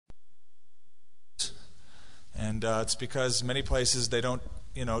And it's because many places they don't,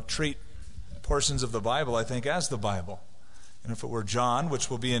 treat portions of the Bible, I think, as the Bible. And if it were John, which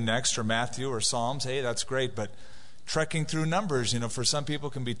will be in next, or Matthew or Psalms, hey, that's great. But trekking through Numbers, for some people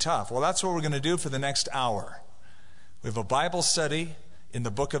can be tough. Well, that's what we're going to do for the next hour. We have a Bible study in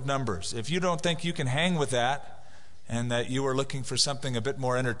the book of Numbers. If you don't think you can hang with that, and that you are looking for something a bit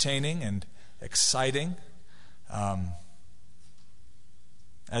more entertaining and exciting,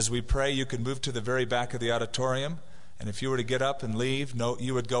 as we pray, you can move to the very back of the auditorium. And if you were to get up and leave,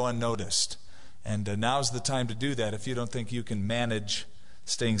 you would go unnoticed. And now's the time to do that if you don't think you can manage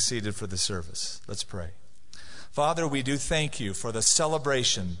staying seated for the service. Let's pray. Father, we do thank you for the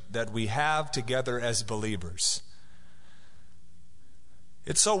celebration that we have together as believers.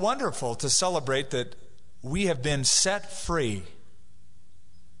 It's so wonderful to celebrate that we have been set free,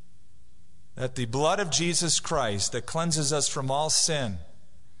 that the blood of Jesus Christ that cleanses us from all sin,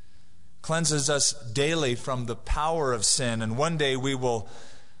 cleanses us daily from the power of sin, and one day we will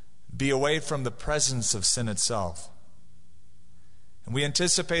be away from the presence of sin itself. And we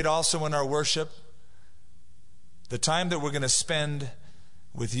anticipate also in our worship the time that we're going to spend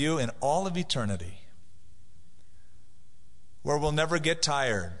with you in all of eternity, where we'll never get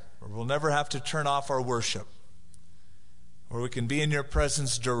tired, where we'll never have to turn off our worship, where we can be in your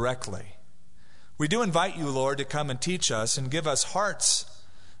presence directly. We do invite you, Lord, to come and teach us and give us hearts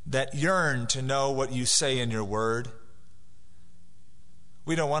that yearn to know what you say in your word.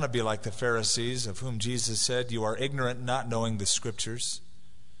 We don't want to be like the Pharisees, of whom Jesus said, you are ignorant, not knowing the Scriptures.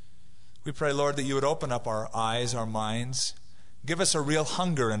 We pray, Lord, that you would open up our eyes, our minds, give us a real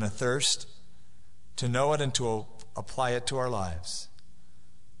hunger and a thirst to know it and to apply it to our lives.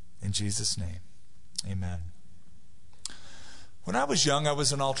 In Jesus' name, amen. When I was young, I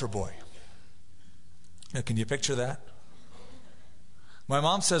was an altar boy. Now, can you picture that? My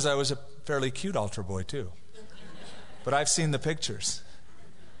mom says I was a fairly cute altar boy, too. But I've seen the pictures.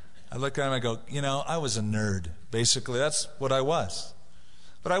 I look at him and I go, I was a nerd. Basically, that's what I was.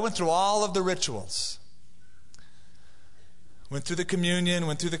 But I went through all of the rituals. Went through the communion,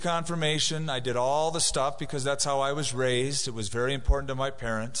 went through the confirmation. I did all the stuff because that's how I was raised. It was very important to my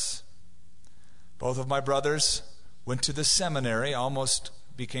parents. Both of my brothers went to the seminary, almost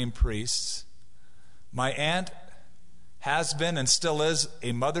became priests. My aunt has been and still is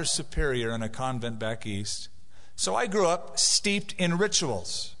a mother superior in a convent back east. So I grew up steeped in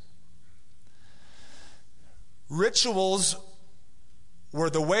rituals. Rituals were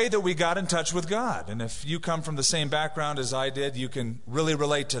the way that we got in touch with God. And if you come from the same background as I did, you can really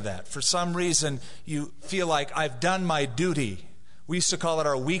relate to that. For some reason, you feel like I've done my duty. We used to call it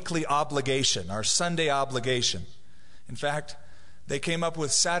our weekly obligation, our Sunday obligation. In fact, they came up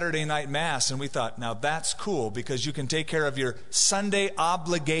with Saturday night mass, and we thought, now that's cool because you can take care of your Sunday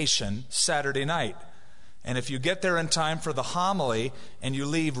obligation Saturday night. And if you get there in time for the homily and you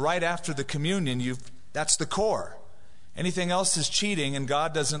leave right after the communion, that's the core. Anything else is cheating, and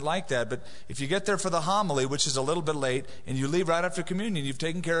God doesn't like that. But if you get there for the homily, which is a little bit late, and you leave right after communion, you've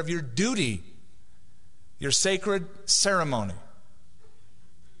taken care of your duty, your sacred ceremony.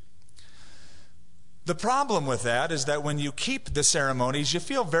 The problem with that is that when you keep the ceremonies, you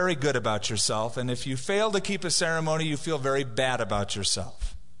feel very good about yourself. And if you fail to keep a ceremony, you feel very bad about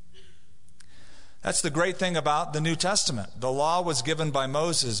yourself. That's the great thing about the New Testament. The law was given by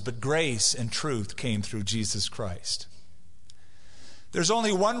Moses, but grace and truth came through Jesus Christ. There's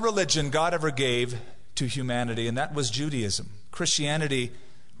only one religion God ever gave to humanity, and that was Judaism. Christianity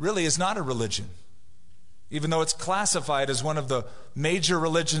really is not a religion. Even though it's classified as one of the major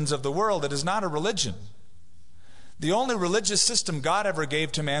religions of the world, it is not a religion. The only religious system God ever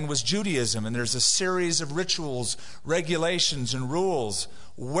gave to man was Judaism, and there's a series of rituals, regulations, and rules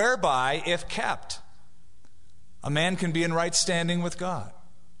whereby, if kept, a man can be in right standing with God.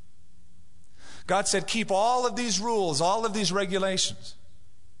 God said, keep all of these rules, all of these regulations.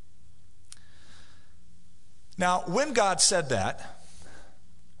 Now, when God said that,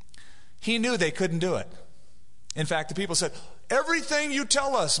 he knew they couldn't do it. In fact, the people said, everything you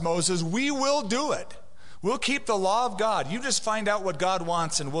tell us, Moses, we will do it. We'll keep the law of God. You just find out what God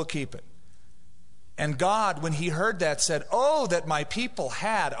wants and we'll keep it. And God, when he heard that, said, oh, that my people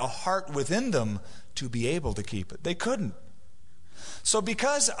had a heart within them to be able to keep it. They couldn't. So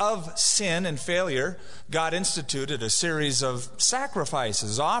because of sin and failure, God instituted a series of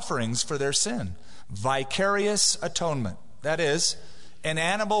sacrifices, offerings for their sin. Vicarious atonement. That is, an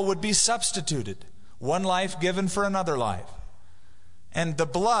animal would be substituted. One life given for another life. And the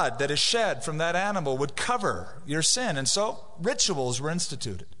blood that is shed from that animal would cover your sin. And so rituals were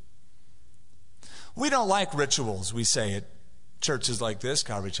instituted. We don't like rituals, we say it churches like this,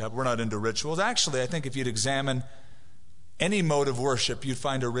 Calvary Chapel, we're not into rituals. Actually, I think if you'd examine any mode of worship, you'd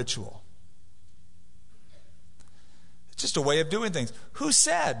find a ritual. It's just a way of doing things. Who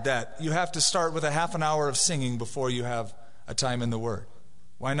said that you have to start with a half an hour of singing before you have a time in the Word?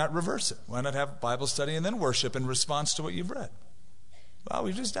 Why not reverse it? Why not have Bible study and then worship in response to what you've read? Well,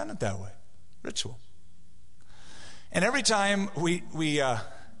 we've just done it that way. Ritual. And every time we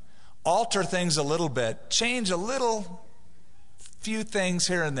alter things a little bit, change a little few things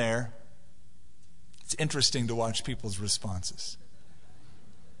here and there, it's interesting to watch people's responses.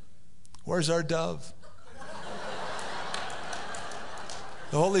 Where's our dove?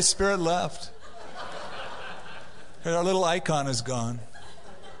 The Holy Spirit left. And our little icon is gone.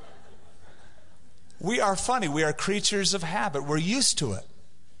 We are funny. We are creatures of habit. We're used to it.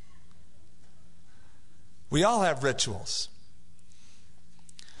 We all have rituals.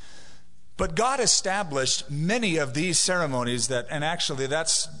 But God established many of these ceremonies and actually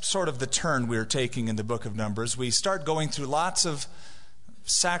that's sort of the turn we're taking in the book of Numbers. We start going through lots of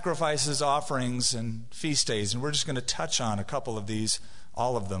sacrifices, offerings, and feast days, and we're just going to touch on a couple of these,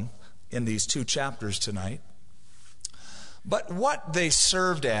 all of them, in these 2 chapters tonight. But what they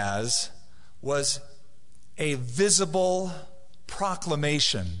served as was a visible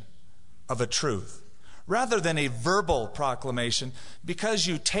proclamation of a truth, rather than a verbal proclamation. Because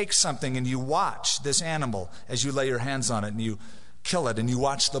you take something and you watch this animal as you lay your hands on it and you kill it and you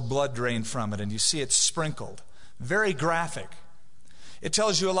watch the blood drain from it and you see it sprinkled. Very graphic. It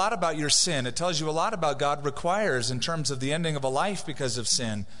tells you a lot about your sin. It tells you a lot about God requires in terms of the ending of a life because of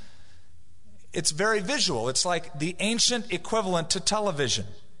sin. It's very visual. It's like the ancient equivalent to television.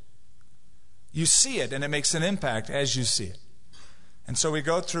 You see it and it makes an impact as you see it. And so we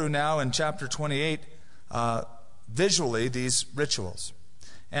go through now in chapter 28 visually these rituals.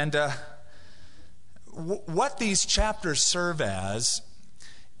 And what these chapters serve as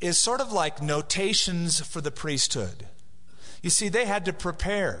is sort of like notations for the priesthood. You see, they had to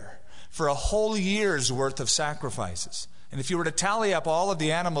prepare for a whole year's worth of sacrifices. And if you were to tally up all of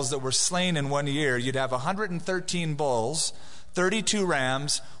the animals that were slain in 1 year, you'd have 113 bulls, 32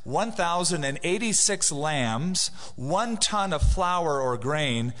 rams, 1,086 lambs, 1 ton of flour or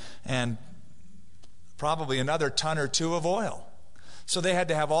grain, and probably another ton or 2 of oil. So they had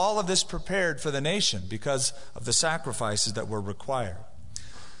to have all of this prepared for the nation because of the sacrifices that were required.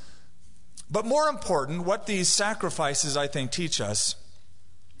 But more important, what these sacrifices, I think, teach us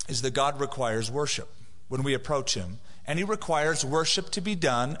is that God requires worship when we approach Him. And He requires worship to be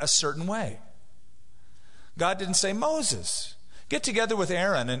done a certain way. God didn't say, Moses, get together with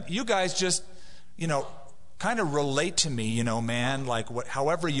Aaron and you guys just, kind of relate to me, man, like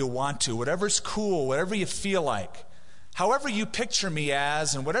however you want to, whatever's cool, whatever you feel like. However you picture me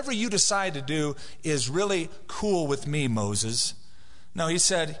as and whatever you decide to do is really cool with me, Moses. No, He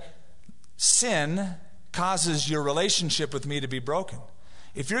said, sin causes your relationship with me to be broken.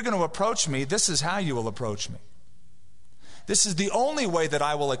 If you're going to approach me, this is how you will approach me. This is the only way that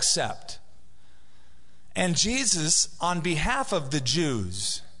I will accept. And Jesus, on behalf of the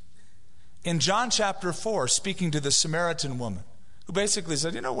Jews, in John chapter 4, speaking to the Samaritan woman, who basically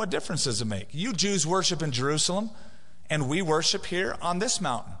said, what difference does it make? You Jews worship in Jerusalem, and we worship here on this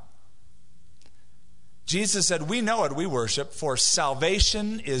mountain. Jesus said, we know it, we worship, for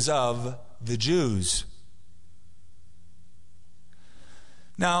salvation is of the Jews.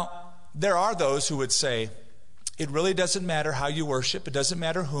 Now, there are those who would say, it really doesn't matter how you worship. It doesn't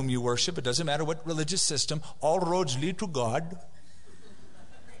matter whom you worship. It doesn't matter what religious system. All roads lead to God.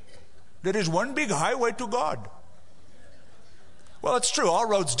 There is one big highway to God. Well, it's true. All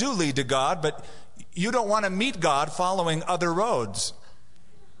roads do lead to God, but you don't want to meet God following other roads.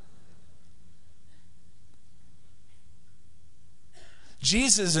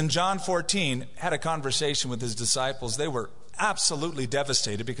 Jesus in John 14 had a conversation with His disciples. They were absolutely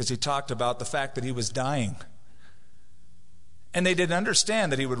devastated because He talked about the fact that He was dying. And they didn't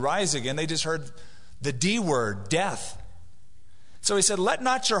understand that He would rise again. They just heard the D word, death. So He said, let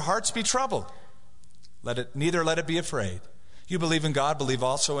not your hearts be troubled. Neither let it be afraid. You believe in God, believe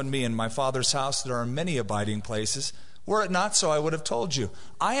also in me. In my Father's house there are many abiding places. Were it not so, I would have told you.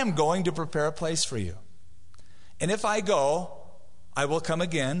 I am going to prepare a place for you. And if I go, I will come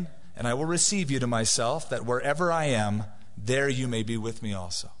again, and I will receive you to myself, that wherever I am, there you may be with me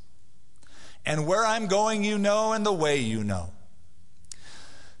also. And where I'm going you know, and the way you know.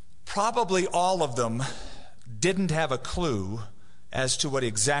 Probably all of them didn't have a clue as to what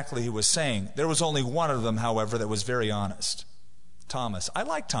exactly He was saying. There was only one of them, however, that was very honest. Thomas. I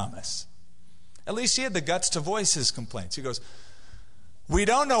like Thomas. At least he had the guts to voice his complaints. He goes, we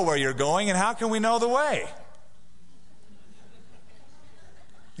don't know where you're going, and how can we know the way?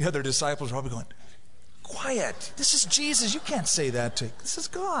 The other disciples were probably going, quiet, this is Jesus. You can't say that to, this is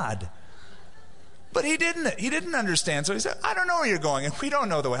God. But he didn't understand. So he said, I don't know where you're going, and we don't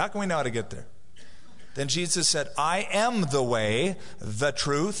know the way. How can we know how to get there? Then Jesus said, I am the way, the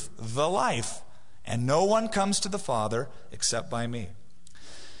truth, the life, and no one comes to the Father except by me.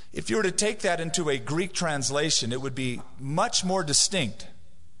 If you were to take that into a Greek translation, it would be much more distinct.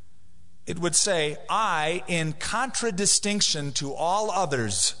 It would say, I, in contradistinction to all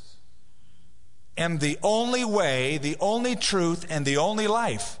others, am the only way, the only truth, and the only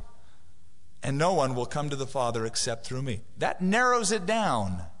life. And no one will come to the Father except through me. That narrows it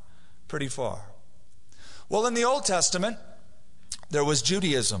down pretty far. Well, in the Old Testament, there was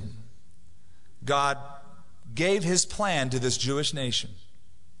Judaism. God gave his plan to this Jewish nation.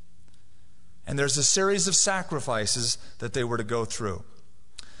 And there's a series of sacrifices that they were to go through.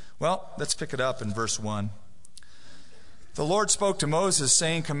 Well, let's pick it up in verse 1. The Lord spoke to Moses,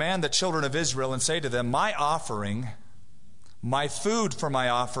 saying, command the children of Israel and say to them, my offering, my food for my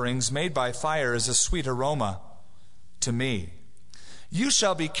offerings made by fire is a sweet aroma to me. You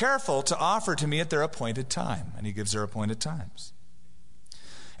shall be careful to offer to me at their appointed time. And he gives their appointed times.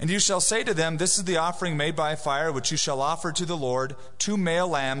 And you shall say to them, this is the offering made by fire, which you shall offer to the Lord, 2 male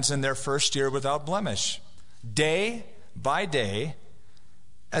lambs in their first year without blemish, day by day,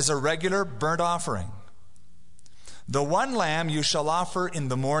 as a regular burnt offering. The one lamb you shall offer in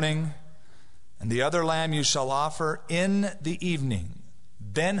the morning, and the other lamb you shall offer in the evening.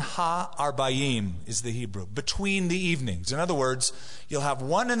 Ben ha-arbayim is the Hebrew, between the evenings. In other words, you'll have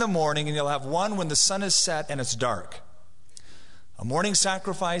one in the morning and you'll have one when the sun is set and it's dark. A morning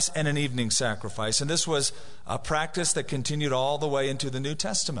sacrifice and an evening sacrifice. And this was a practice that continued all the way into the New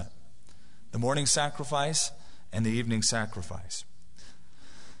Testament. The morning sacrifice and the evening sacrifice.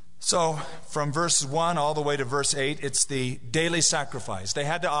 So, from verse 1 all the way to verse 8, it's the daily sacrifice. They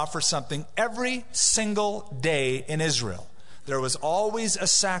had to offer something every single day in Israel. There was always a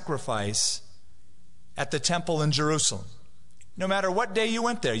sacrifice at the temple in Jerusalem. No matter what day you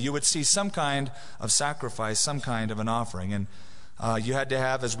went there, you would see some kind of sacrifice, some kind of an offering. And you had to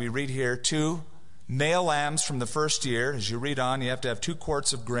have, as we read here, 2 male lambs from the first year. As you read on, you have to have 2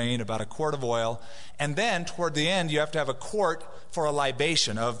 quarts of grain, about a quart of oil. And then, toward the end, you have to have a quart for a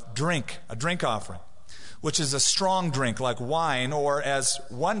libation of drink, a drink offering, which is a strong drink like wine, or as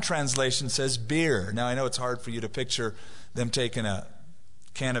one translation says, beer. Now, I know it's hard for you to picture them taking a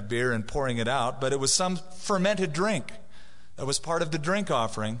can of beer and pouring it out, but it was some fermented drink that was part of the drink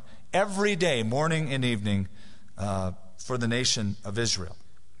offering every day, morning and evening, for the nation of Israel.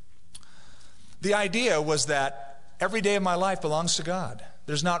 The idea was that every day of my life belongs to God.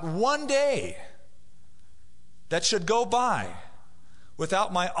 There's not one day that should go by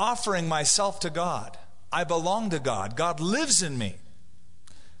without my offering myself to God. I belong to God. God lives in me.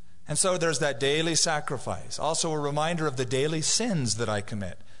 And so there's that daily sacrifice. Also a reminder of the daily sins that I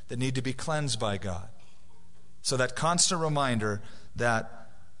commit that need to be cleansed by God. So that constant reminder that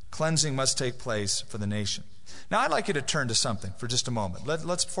cleansing must take place for the nation. Now I'd like you to turn to something for just a moment.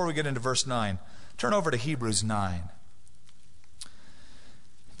 Let's, before we get into verse 9, turn over to Hebrews 9.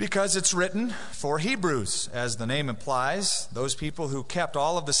 Because it's written for Hebrews, as the name implies, those people who kept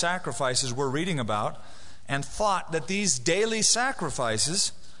all of the sacrifices we're reading about and thought that these daily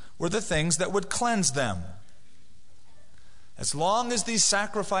sacrifices were the things that would cleanse them. As long as these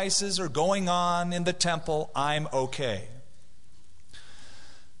sacrifices are going on in the temple, I'm okay.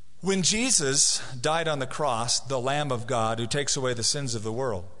 When Jesus died on the cross, the Lamb of God who takes away the sins of the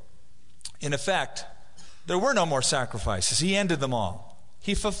world, in effect, there were no more sacrifices. He ended them all.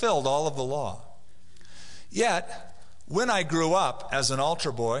 He fulfilled all of the law. Yet, when I grew up as an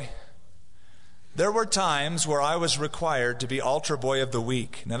altar boy, there were times where I was required to be altar boy of the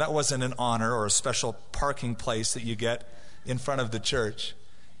week. Now, that wasn't an honor or a special parking place that you get in front of the church.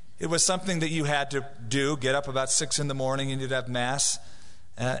 It was something that you had to do, get up about 6 in the morning, and you'd have Mass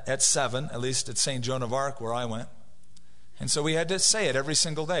at 7, at least at St. Joan of Arc where I went. And so we had to say it every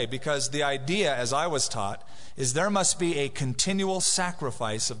single day, because the idea, as I was taught, is there must be a continual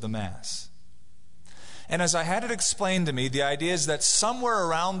sacrifice of the Mass. And as I had it explained to me, the idea is that somewhere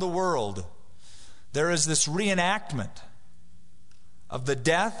around the world there is this reenactment of the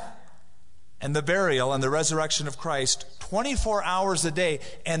death and the burial and the resurrection of Christ 24 hours a day,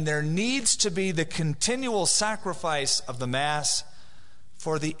 and there needs to be the continual sacrifice of the Mass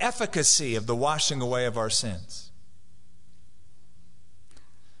for the efficacy of the washing away of our sins.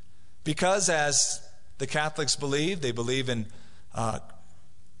 Because as the Catholics believe, they believe in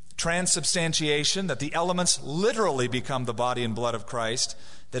Transubstantiation, that the elements literally become the body and blood of Christ,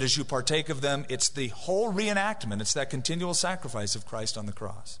 that as you partake of them, it's the whole reenactment. It's that continual sacrifice of Christ on the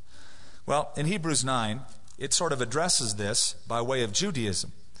cross. Well, in Hebrews 9, it sort of addresses this by way of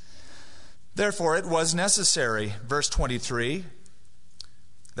Judaism. Therefore, it was necessary, verse 23,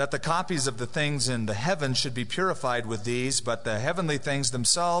 that the copies of the things in the heavens should be purified with these, but the heavenly things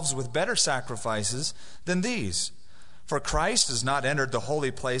themselves with better sacrifices than these. For Christ has not entered the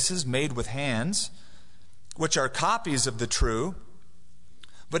holy places made with hands, which are copies of the true,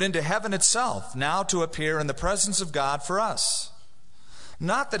 but into heaven itself, now to appear in the presence of God for us.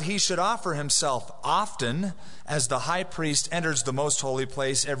 Not that he should offer himself often, as the high priest enters the most holy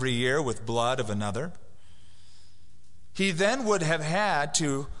place every year with blood of another. He then would have had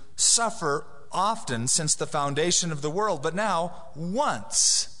to suffer often since the foundation of the world, but now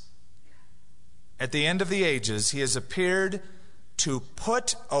once, at the end of the ages, he has appeared to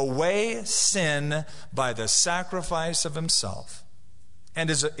put away sin by the sacrifice of himself.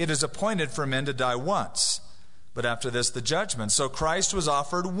 And it is appointed for men to die once, but after this the judgment. So Christ was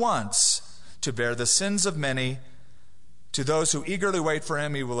offered once to bear the sins of many. To those who eagerly wait for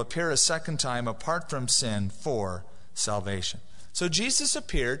him, he will appear a second time apart from sin for salvation. So Jesus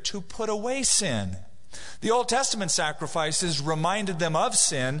appeared to put away sin. The Old Testament sacrifices reminded them of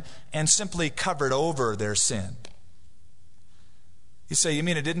sin and simply covered over their sin. You say, you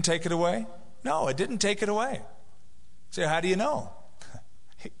mean it didn't take it away? No, it didn't take it away. You say, how do you know?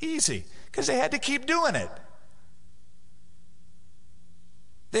 Easy, because they had to keep doing it.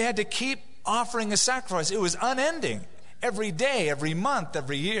 They had to keep offering a sacrifice. It was unending, every day, every month,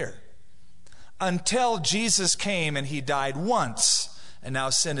 every year, until Jesus came and he died once, and now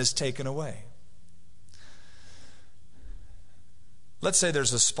sin is taken away. Let's say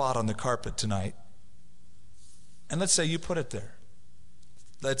there's a spot on the carpet tonight, and let's say you put it there.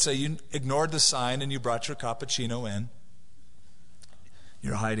 Let's say you ignored the sign and you brought your cappuccino in.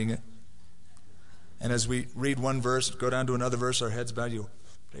 You're hiding it. And as we read one verse, go down to another verse, our heads bowed, you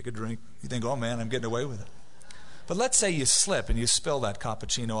take a drink. You think, oh man, I'm getting away with it. But let's say you slip and you spill that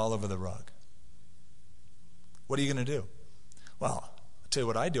cappuccino all over the rug. What are you going to do? Well, I'll tell you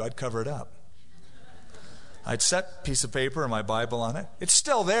what I'd do. I'd cover it up. I'd set a piece of paper and my Bible on it. It's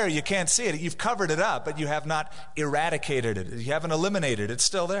still there. You can't see it. You've covered it up, but you have not eradicated it. You haven't eliminated it. It's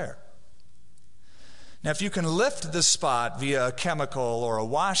still there. Now, if you can lift the spot via a chemical or a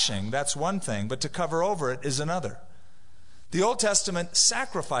washing, that's one thing, but to cover over it is another. The Old Testament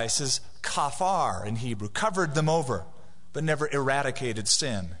sacrifices, kafar in Hebrew, covered them over, but never eradicated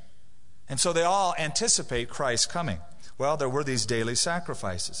sin. And so they all anticipate Christ's coming. Well, there were these daily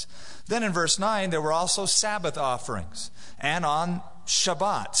sacrifices. Then in verse 9, there were also Sabbath offerings. And on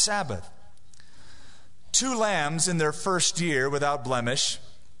Shabbat, Sabbath, 2 lambs in their first year without blemish,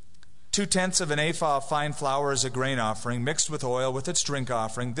 2/10 of an ephah of fine flour as a grain offering, mixed with oil with its drink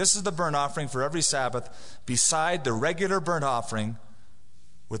offering. This is the burnt offering for every Sabbath, beside the regular burnt offering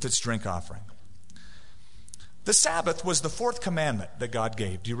with its drink offering. The Sabbath was the 4th commandment that God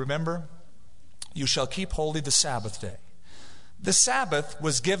gave. Do you remember? You shall keep holy the Sabbath day. The Sabbath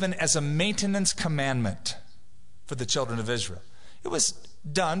was given as a maintenance commandment for the children of Israel. It was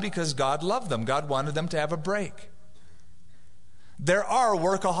done because God loved them. God wanted them to have a break. There are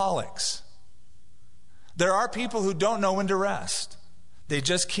workaholics. There are people who don't know when to rest. They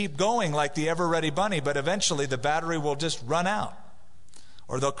just keep going like the ever-ready bunny, but eventually the battery will just run out,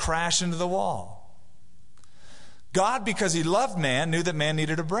 or they'll crash into the wall. God, because he loved man, knew that man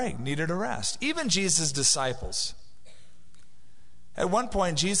needed a break, needed a rest. Even Jesus' disciples. At one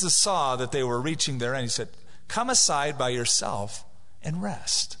point, Jesus saw that they were reaching their end. He said, come aside by yourself and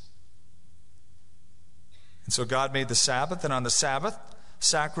rest. And so God made the Sabbath, and on the Sabbath,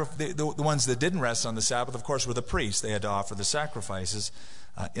 the ones that didn't rest on the Sabbath, of course, were the priests. They had to offer the sacrifices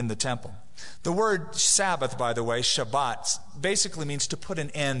in the temple. The word Sabbath, by the way, Shabbat, basically means to put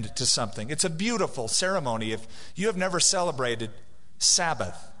an end to something. It's a beautiful ceremony. If you have never celebrated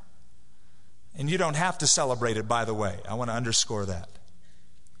Sabbath, and you don't have to celebrate it, by the way, I want to underscore that.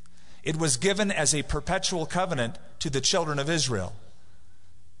 It was given as a perpetual covenant to the children of Israel.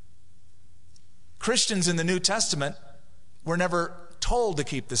 Christians in the New Testament were never told to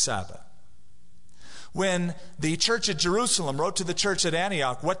keep the Sabbath. When the church at Jerusalem wrote to the church at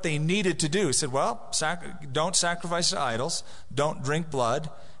Antioch what they needed to do, said, well, don't sacrifice to idols, don't drink blood,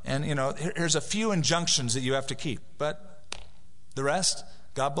 and here's a few injunctions that you have to keep. But the rest,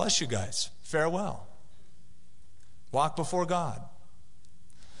 God bless you guys. Farewell. Walk before God.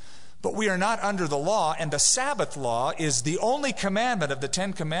 But we are not under the law, and the Sabbath law is the only commandment of the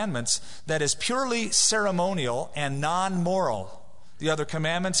 10 Commandments that is purely ceremonial and non-moral. The other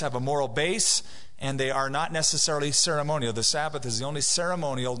commandments have a moral base, and they are not necessarily ceremonial. The Sabbath is the only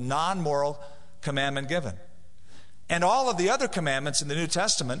ceremonial, non-moral commandment given. And all of the other commandments in the New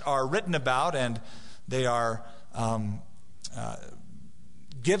Testament are written about, and they are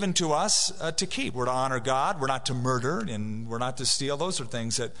given to us to keep. We're to honor God, we're not to murder, and we're not to steal. Those are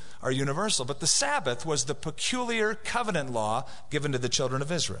things that are universal. But the Sabbath was the peculiar covenant law given to the children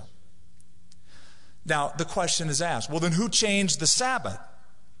of Israel. Now, the question is asked, well, then who changed the Sabbath?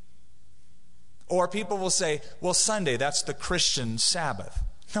 Or people will say, well, Sunday, that's the Christian Sabbath.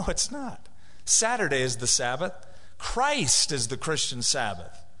 No, it's not. Saturday is the Sabbath. Christ is the Christian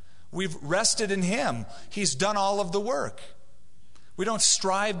Sabbath. We've rested in Him. He's done all of the work. We don't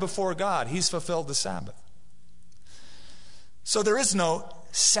strive before God. He's fulfilled the Sabbath. So there is no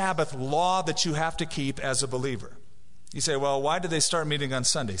Sabbath law that you have to keep as a believer. You say, well, why did they start meeting on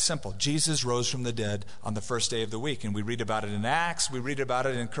Sunday? Simple. Jesus rose from the dead on the first day of the week. And we read about it in Acts. We read about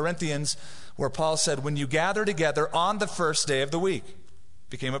it in Corinthians, where Paul said, when you gather together on the first day of the week, it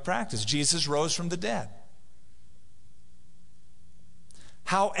became a practice. Jesus rose from the dead.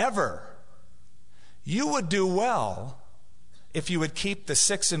 However, you would do well if you would keep the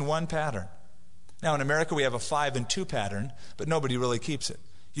 6-in-1 pattern. Now, in America, we have a 5-in-2 pattern, but nobody really keeps it.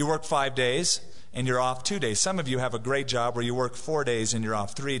 You work 5 days, and you're off 2 days. Some of you have a great job where you work 4 days, and you're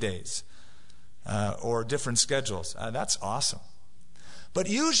off 3 days, or different schedules. That's awesome. But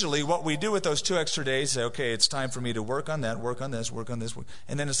usually what we do with those 2 extra days, say, okay, it's time for me to work on that, work on this, work on this.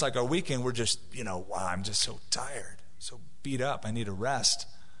 And then it's like our weekend, we're just, wow, I'm just so tired, so beat up, I need a rest.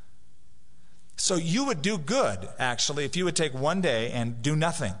 So you would do good, actually, if you would take 1 day and do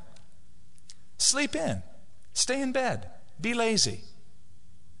nothing. Sleep in. Stay in bed. Be lazy.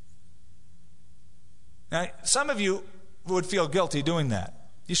 Now, some of you would feel guilty doing that.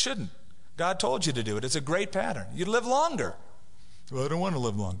 You shouldn't. God told you to do it. It's a great pattern. You'd live longer. Well, I don't want to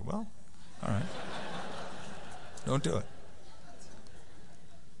live longer. Well, all right. Don't do it.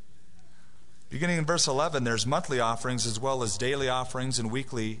 Beginning in verse 11, there's monthly offerings as well as daily offerings and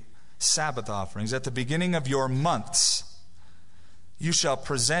weekly Sabbath offerings. At the beginning of your months, you shall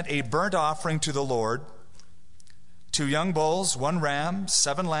present a burnt offering to the Lord, 2 young bulls, 1 ram,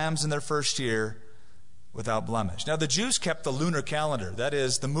 7 lambs in their first year, without blemish. Now, the Jews kept the lunar calendar. That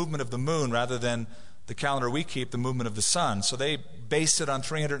is, the movement of the moon rather than the calendar we keep, the movement of the sun. So they based it on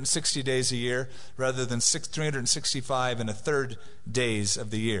 360 days a year rather than 365 and a third days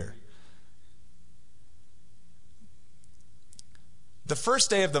of the year. The first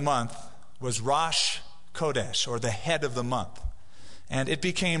day of the month was Rosh Chodesh, or the head of the month. And it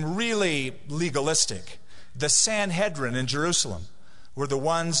became really legalistic. The Sanhedrin in Jerusalem were the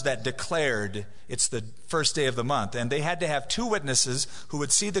ones that declared it's the first day of the month. And they had to have 2 witnesses who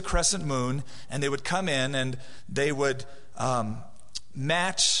would see the crescent moon, and they would come in and they would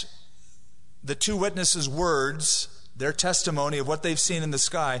match the 2 witnesses' words, their testimony of what they've seen in the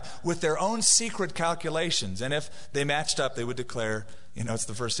sky, with their own secret calculations. And if they matched up, they would declare, it's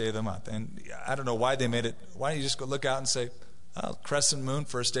the first day of the month. And I don't know why they made it. Why don't you just go look out and say, oh, crescent moon,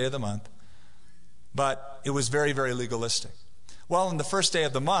 first day of the month. But it was very, very legalistic. Well, on the first day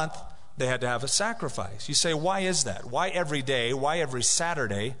of the month, they had to have a sacrifice. You say, why is that? Why every day? Why every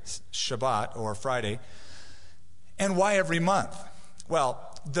Saturday, Shabbat or Friday? And why every month?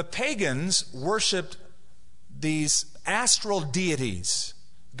 Well, the pagans worshipped these astral deities,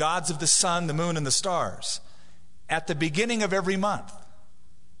 gods of the sun, the moon, and the stars, at the beginning of every month.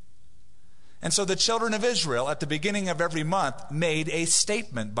 And so the children of Israel, at the beginning of every month, made a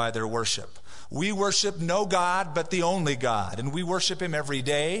statement by their worship. We worship no God but the only God. And we worship Him every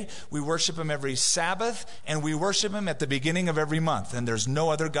day. We worship Him every Sabbath. And we worship Him at the beginning of every month. And there's no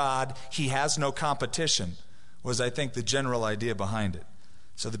other God. He has no competition, was, I think, the general idea behind it.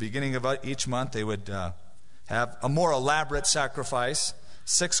 So the beginning of each month, they would have a more elaborate sacrifice.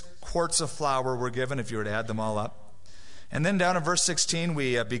 6 quarts of flour were given, if you were to add them all up. And then down in verse 16,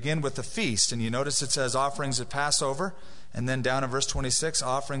 we begin with the feast. And you notice it says offerings at Passover. And then down in verse 26,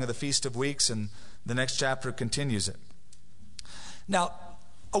 offering of the Feast of Weeks. And the next chapter continues it. Now,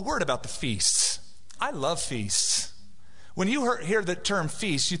 a word about the feasts. I love feasts. When you hear the term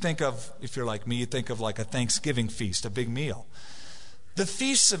feast, you think of, if you're like me, you think of like a Thanksgiving feast, a big meal. The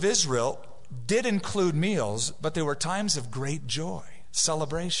feasts of Israel did include meals, but they were times of great joy,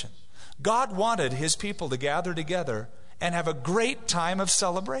 celebration. God wanted His people to gather together and have a great time of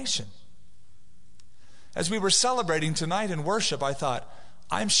celebration. As we were celebrating tonight in worship, I thought,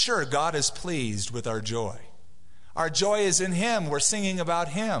 I'm sure God is pleased with our joy. Our joy is in Him. We're singing about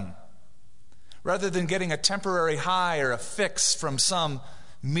Him. Rather than getting a temporary high or a fix from some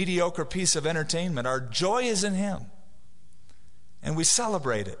mediocre piece of entertainment, our joy is in Him. and we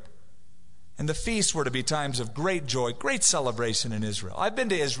celebrate it. And the feasts were to be times of great joy, great celebration in Israel. I've been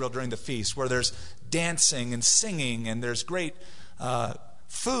to Israel during the feast where there's dancing and singing and there's great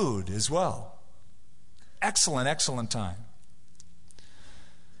food as well. Excellent, excellent time.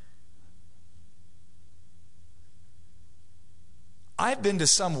 I've been to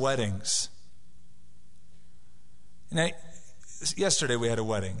some weddings. And yesterday we had a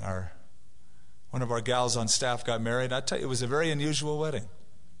wedding. One of our gals on staff got married. I tell you, it was a very unusual wedding.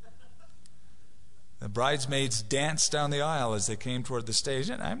 The bridesmaids danced down the aisle as they came toward the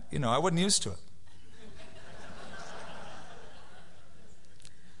stage, and I wasn't used to it.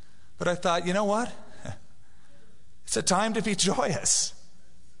 But I thought, you know what? It's a time to be joyous.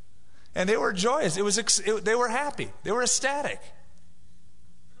 And they were joyous. They were happy. They were ecstatic.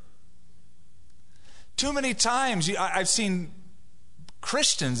 Too many times I've seen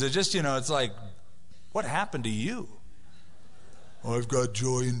Christians that just, it's like, what happened to you? Oh, I've got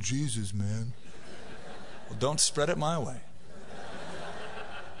joy in Jesus, man. Well, don't spread it my way.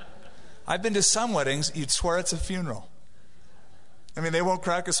 I've been to some weddings, you'd swear it's a funeral. I mean, they won't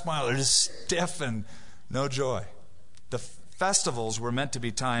crack a smile. They're just stiff and no joy. The festivals were meant to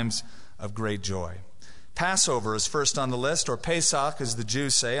be times of great joy. Passover is first on the list, or Pesach, as the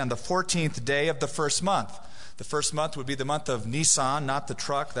Jews say, on the 14th day of the first month. The first month would be the month of Nisan, not the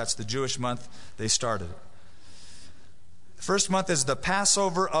truck. That's the Jewish month they started. The first month is the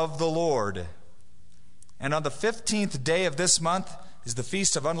Passover of the Lord. And on the 15th day of this month is the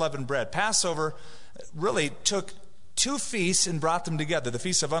Feast of Unleavened Bread. Passover really took two feasts and brought them together, the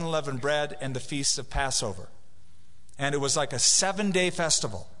Feast of Unleavened Bread and the Feast of Passover. And it was like a 7-day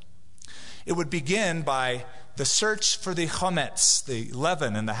festival. It would begin by the search for the chometz, the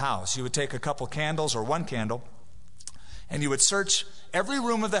leaven in the house. You would take a couple candles or one candle, and you would search every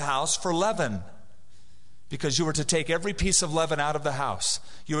room of the house for leaven, because you were to take every piece of leaven out of the house.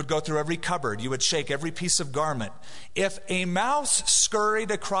 You would go through every cupboard. You would shake every piece of garment. If a mouse scurried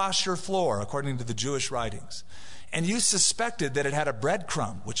across your floor, according to the Jewish writings, and you suspected that it had a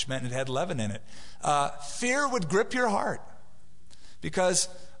breadcrumb, which meant it had leaven in it, fear would grip your heart, because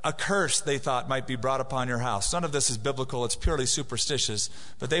a curse, they thought, might be brought upon your house. None of this is biblical. It's purely superstitious.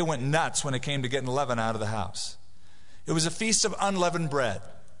 But they went nuts when it came to getting leaven out of the house. It was a feast of unleavened bread.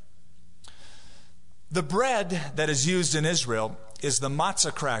 The bread that is used in Israel is the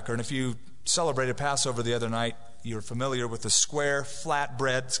matzah cracker. And if you celebrated Passover the other night, you're familiar with the square, flat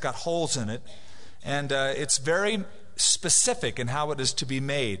bread. It's got holes in it. And it's very specific in how it is to be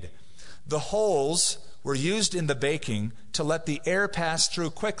made. The holes were used in the baking to let the air pass through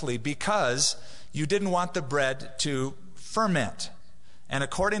quickly, because you didn't want the bread to ferment. And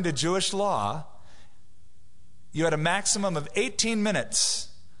according to Jewish law, you had a maximum of 18 minutes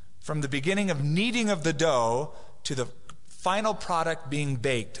from the beginning of kneading of the dough to the final product being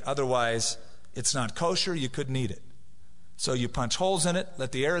baked. Otherwise, it's not kosher. You couldn't eat it. So you punch holes in it,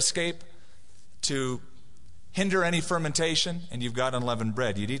 let the air escape to hinder any fermentation, and you've got unleavened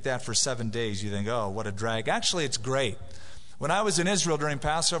bread. You'd eat that for 7 days. You think, oh, what a drag. Actually, it's great. When I was in Israel during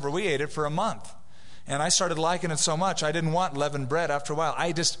Passover, we ate it for a month. And I started liking it so much, I didn't want leavened bread after a while.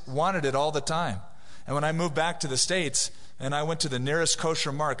 I just wanted it all the time. And when I moved back to the States, and I went to the nearest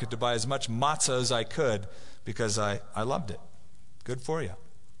kosher market to buy as much matzah as I could, because I loved it. Good for you.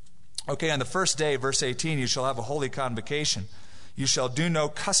 Okay, on the first day, verse 18, you shall have a holy convocation. You shall do no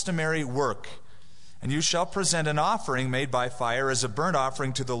customary work. And you shall present an offering made by fire as a burnt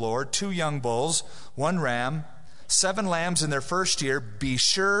offering to the Lord, 2 young bulls, 1 ram, 7 lambs in their first year. Be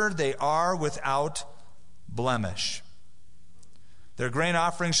sure they are without blemish. Their grain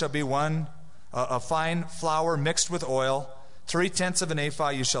offering shall be a fine flour mixed with oil. 3/10 of an ephah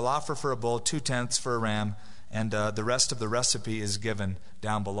you shall offer for a bull, 2/10 for a ram, and the rest of the recipe is given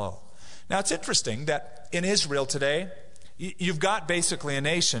down below. Now it's interesting that in Israel today, you've got basically a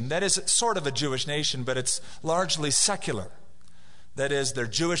nation that is sort of a Jewish nation, but it's largely secular. That is, they're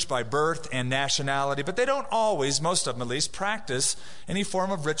Jewish by birth and nationality, but they don't always, most of them at least, practice any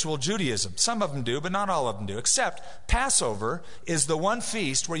form of ritual Judaism. Some of them do, but not all of them do, except Passover is the one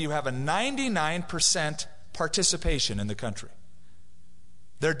feast where you have a 99% participation in the country.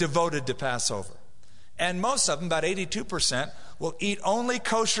 They're devoted to Passover. And most of them, about 82%, will eat only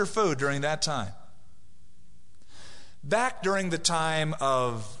kosher food during that time. Back during the time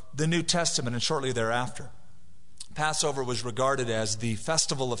of the New Testament and shortly thereafter, Passover was regarded as the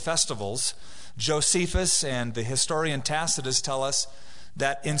festival of festivals. Josephus and the historian Tacitus tell us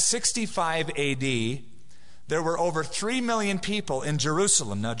that in 65 AD, there were over 3 million people in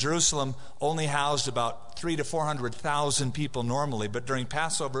Jerusalem. Now, Jerusalem only housed about 300,000 to 400,000 people normally, but during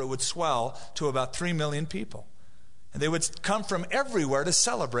Passover it would swell to about 3 million people. And they would come from everywhere to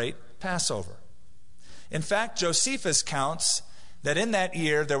celebrate Passover. In fact, Josephus counts that in that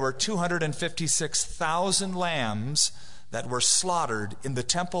year there were 256,000 lambs that were slaughtered in the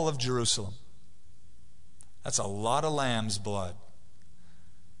temple of Jerusalem. That's a lot of lamb's blood.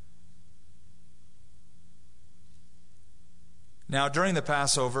 Now, during the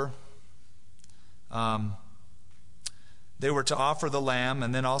Passover, they were to offer the lamb,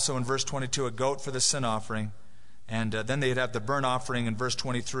 and then also in verse 22, a goat for the sin offering. And then they'd have the burnt offering in verse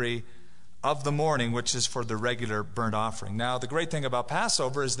 23 of the morning, which is for the regular burnt offering. Now, the great thing about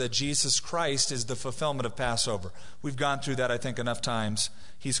Passover is that Jesus Christ is the fulfillment of Passover. We've gone through that, I think, enough times.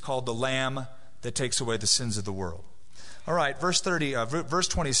 He's called the Lamb that takes away the sins of the world. All right, verse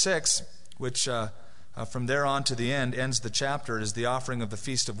 26, which from there on to the end ends the chapter, is the offering of the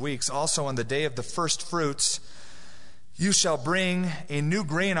Feast of Weeks. Also on the day of the first fruits, you shall bring a new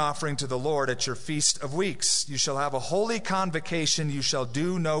grain offering to the Lord at your Feast of Weeks. You shall have a holy convocation. You shall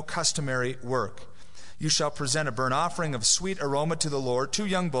do no customary work. You shall present a burnt offering of sweet aroma to the Lord, 2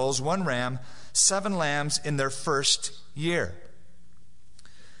 young bulls, 1 ram, 7 lambs in their first year.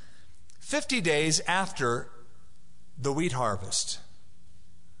 50 days after the wheat harvest,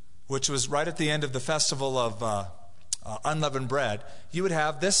 which was right at the end of the festival of unleavened bread, you would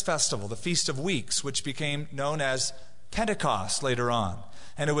have this festival, the Feast of Weeks, which became known as Pentecost later on.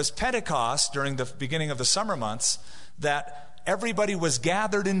 And it was Pentecost during the beginning of the summer months that everybody was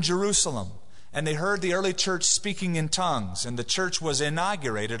gathered in Jerusalem, and they heard the early church speaking in tongues, and the church was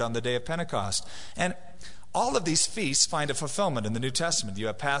inaugurated on the day of Pentecost. And all of these feasts find a fulfillment in the New Testament. You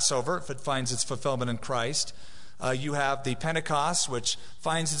have Passover, if it finds its fulfillment in Christ. You have the Pentecost, which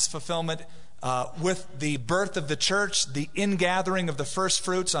finds its fulfillment with the birth of the church, the ingathering of the first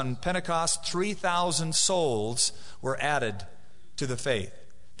fruits on Pentecost. 3,000 souls were added to the faith.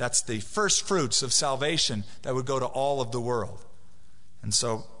 That's the first fruits of salvation that would go to all of the world. And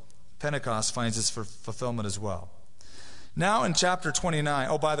so Pentecost finds its fulfillment as well. Now in chapter 29,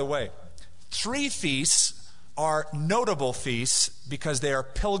 oh, by the way, 3 feasts are notable feasts because they are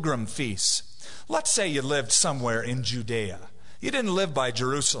pilgrim feasts. Let's say you lived somewhere in Judea. You didn't live by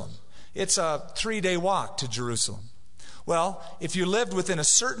Jerusalem. It's a 3-day walk to Jerusalem. Well, if you lived within a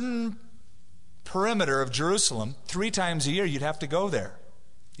certain perimeter of Jerusalem, 3 times a year you'd have to go there.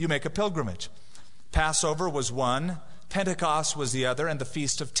 You make a pilgrimage. Passover was one, Pentecost was the other, and the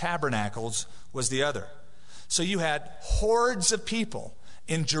Feast of Tabernacles was the other. So you had hordes of people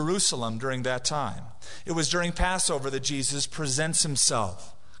in Jerusalem during that time. It was during Passover that Jesus presents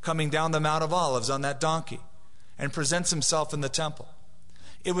himself, coming down the Mount of Olives on that donkey, and presents himself in the temple.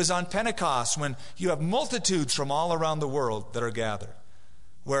 It was on Pentecost when you have multitudes from all around the world that are gathered,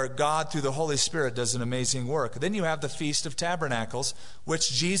 where God, through the Holy Spirit, does an amazing work. Then you have the Feast of Tabernacles,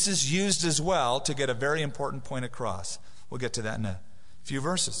 which Jesus used as well to get a very important point across. We'll get to that in a few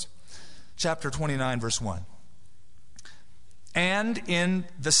verses. Chapter 29, verse 1. And in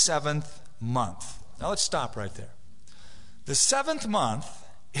the 7th month. Now let's stop right there. The 7th month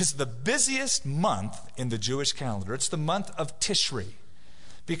is the busiest month in the Jewish calendar. It's the month of Tishri,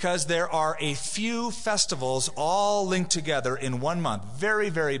 because there are a few festivals all linked together in one month. Very,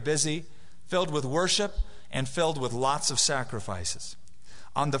 very busy, filled with worship and filled with lots of sacrifices.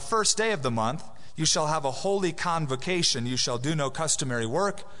 On the first day of the month, you shall have a holy convocation. You shall do no customary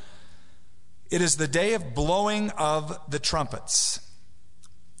work. It is the day of blowing of the trumpets.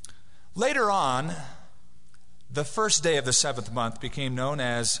 Later on, the first day of the 7th month became known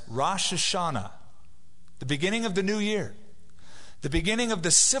as Rosh Hashanah, the beginning of the new year, the beginning of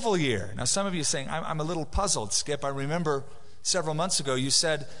the civil year. Now, some of you are saying, I'm a little puzzled, Skip. I remember several months ago you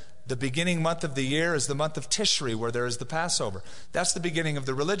said the beginning month of the year is the month of Tishri, where there is the Passover. That's the beginning of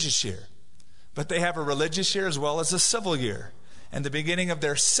the religious year. But they have a religious year as well as a civil year. And the beginning of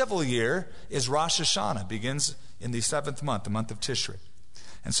their civil year is Rosh Hashanah, begins in the 7th month, the month of Tishri.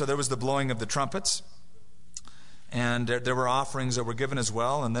 And so there was the blowing of the trumpets, and there were offerings that were given as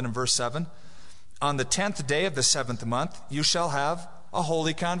well. And then in verse 7, on the 10th day of the 7th month, you shall have a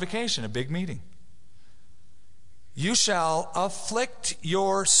holy convocation, a big meeting. You shall afflict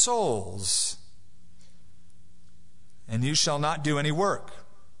your souls, and you shall not do any work.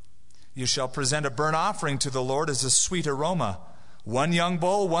 You shall present a burnt offering to the Lord as a sweet aroma. 1 young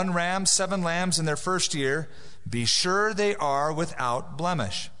bull, 1 ram, 7 lambs in their first year. Be sure they are without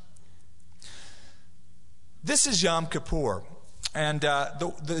blemish. This is Yom Kippur. And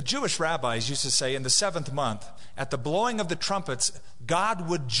the Jewish rabbis used to say in the 7th month, at the blowing of the trumpets, God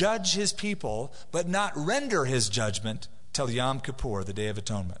would judge his people, but not render his judgment till Yom Kippur, the Day of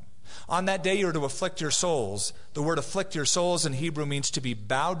Atonement. On that day you are to afflict your souls. The word afflict your souls in Hebrew means to be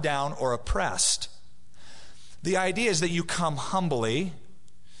bowed down or oppressed. The idea is that you come humbly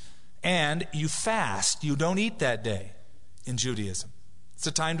and you fast. You don't eat that day in Judaism. It's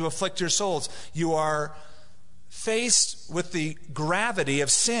a time to afflict your souls. You are faced with the gravity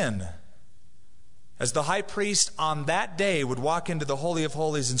of sin, as the high priest on that day would walk into the Holy of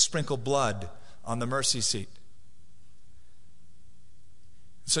Holies and sprinkle blood on the mercy seat.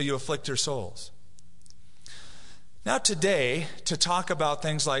 So you afflict your souls. Now today, to talk about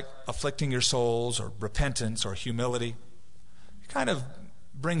things like afflicting your souls or repentance or humility, it kind of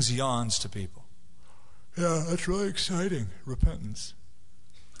brings yawns to people. Yeah, that's really exciting, repentance.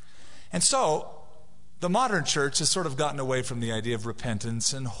 And so, the modern church has sort of gotten away from the idea of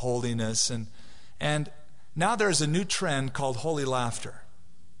repentance and holiness, and now there's a new trend called holy laughter.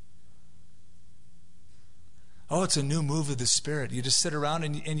 Oh, it's a new move of the Spirit. You just sit around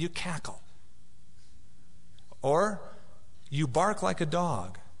and you cackle. Or you bark like a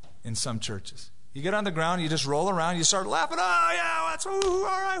dog in some churches. You get on the ground, you just roll around, you start laughing. Oh, yeah, that's woo,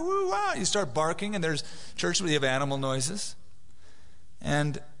 all right, woo, wow. You start barking, and there's churches where you have animal noises.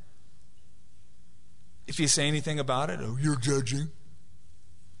 And if you say anything about it, oh, you're judging.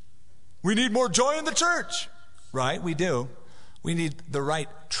 We need more joy in the church. Right, we do. We need the right,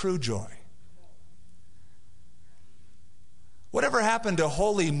 true joy. Whatever happened to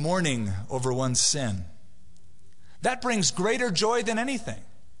holy mourning over one's sin? That brings greater joy than anything.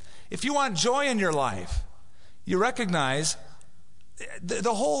 If you want joy in your life, you recognize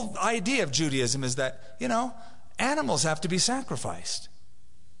the whole idea of Judaism is that, animals have to be sacrificed.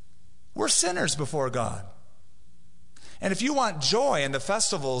 We're sinners before God. And if you want joy in the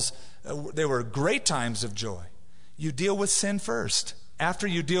festivals, they were great times of joy. You deal with sin first. After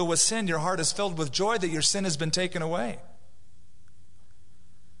you deal with sin, your heart is filled with joy that your sin has been taken away.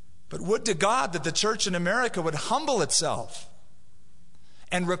 But would to God that the church in America would humble itself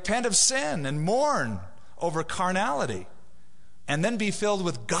and repent of sin and mourn over carnality and then be filled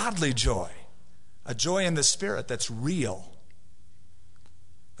with godly joy, a joy in the Spirit that's real.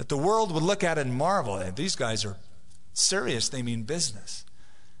 That the world would look at it and marvel. These guys are serious. They mean business.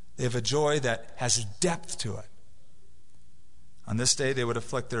 They have a joy that has depth to it. On this day they would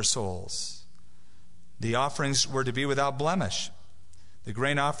afflict their souls. The offerings were to be without blemish. The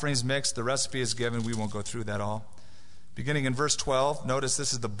grain offerings mixed, the recipe is given. We won't go through that all. Beginning in verse 12, notice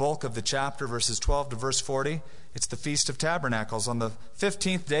this is the bulk of the chapter, verses 12 to verse 40. It's the Feast of Tabernacles. On the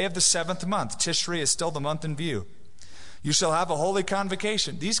 15th day of the 7th month, Tishri is still the month in view. You shall have a holy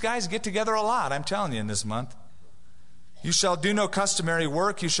convocation. These guys get together a lot, I'm telling you, in this month. You shall do no customary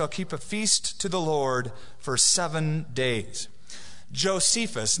work. You shall keep a feast to the Lord for 7 days.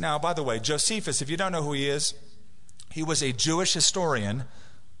 Josephus, now by the way, Josephus, if you don't know who he is, he was a Jewish historian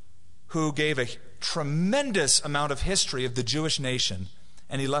who gave a tremendous amount of history of the Jewish nation,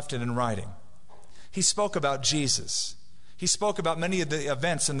 and he left it in writing. He spoke about Jesus. He spoke about many of the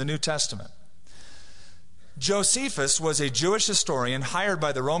events in the New Testament. Josephus was a Jewish historian hired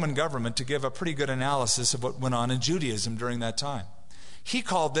by the Roman government to give a pretty good analysis of what went on in Judaism during that time. He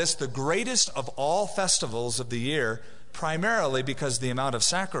called this the greatest of all festivals of the year, primarily because of the amount of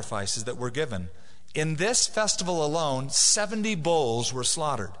sacrifices that were given. In this festival alone, 70 bulls were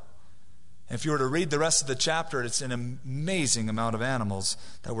slaughtered. And if you were to read the rest of the chapter, it's an amazing amount of animals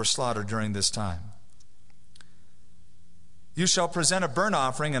that were slaughtered during this time. You shall present a burnt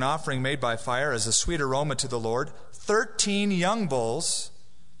offering, an offering made by fire as a sweet aroma to the Lord. 13 young bulls,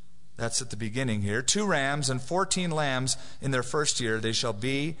 that's at the beginning here, 2 rams and 14 lambs in their first year. They shall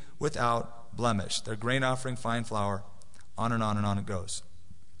be without blemish. Their grain offering, fine flour, on and on and on it goes.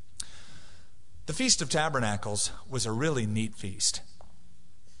 The Feast of Tabernacles was a really neat feast.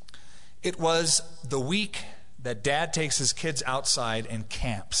 It was the week that Dad takes his kids outside and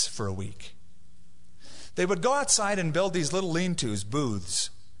camps for a week. They would go outside and build these little lean-tos,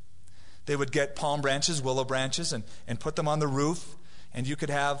 booths. They would get palm branches, willow branches, and put them on the roof. And you could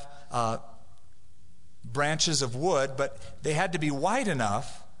have branches of wood, but they had to be wide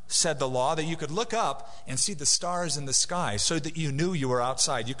enough, said the law, that you could look up and see the stars in the sky so that you knew you were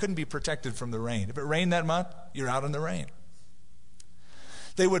outside. You couldn't be protected from the rain. If it rained that month, you're out in the rain.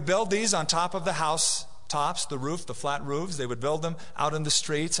 They would build these on top of the house tops, the roof, the flat roofs. They would build them out in the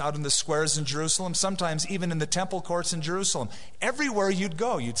streets, out in the squares in Jerusalem, sometimes even in the temple courts in Jerusalem. Everywhere you'd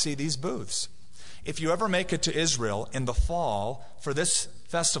go, you'd see these booths. If you ever make it to Israel in the fall for this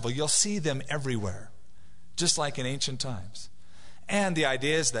festival, you'll see them everywhere, just like in ancient times. And the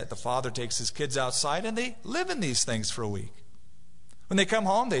idea is that the father takes his kids outside and they live in these things for a week. When they come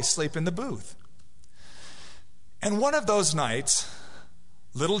home, they sleep in the booth. And one of those nights,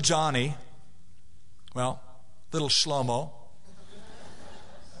 little Johnny, little Shlomo,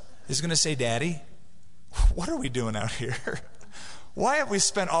 is going to say, Daddy, what are we doing out here? Why have we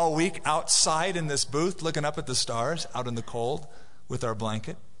spent all week outside in this booth looking up at the stars out in the cold with our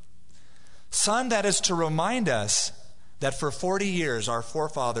blanket? Son, that is to remind us that for 40 years our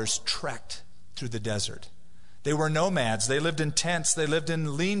forefathers trekked through the desert. They were nomads. They lived in tents. They lived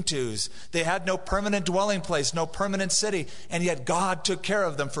in lean-tos. They had no permanent dwelling place, no permanent city, and yet God took care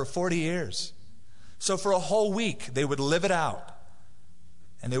of them for 40 years. So for a whole week, they would live it out,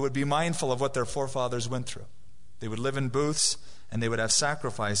 and they would be mindful of what their forefathers went through. They would live in booths, and they would have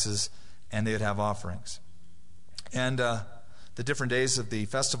sacrifices, and they would have offerings. And the different days of the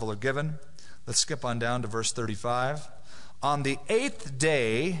festival are given. Let's skip on down to verse 35. On the 8th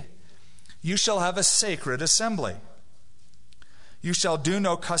day, you shall have a sacred assembly. You shall do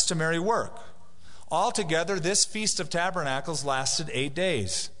no customary work. Altogether, this Feast of Tabernacles lasted 8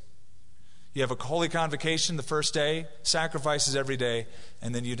 days. You have a holy convocation the first day, sacrifices every day,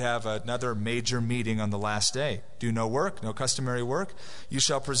 and then you'd have another major meeting on the last day. Do no work, no customary work. You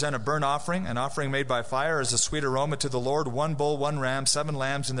shall present a burnt offering, an offering made by fire as a sweet aroma to the Lord, 1 bull, 1 ram, 7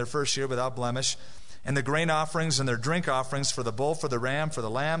 lambs in their first year without blemish, and the grain offerings and their drink offerings for the bull, for the ram, for the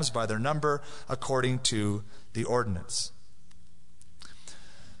lambs by their number, according to the ordinance.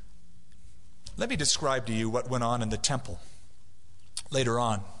 Let me describe to you what went on in the temple later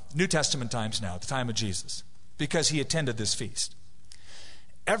on. New Testament times now, at the time of Jesus, because he attended this feast.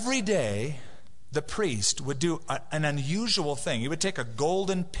 Every day, the priest would do an unusual thing. He would take a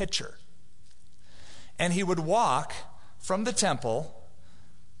golden pitcher, and he would walk from the temple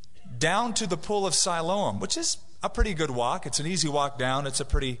down to the pool of Siloam, which is a pretty good walk. It's an easy walk down. It's a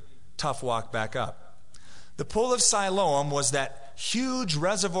pretty tough walk back up. The pool of Siloam was that huge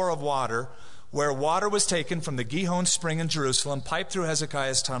reservoir of water where water was taken from the Gihon spring in Jerusalem, piped through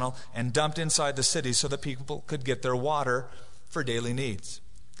Hezekiah's tunnel, and dumped inside the city so that people could get their water for daily needs.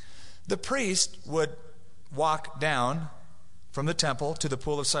 The priest would walk down from the temple to the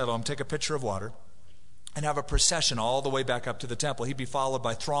pool of Siloam, take a pitcher of water, and have a procession all the way back up to the temple. He'd be followed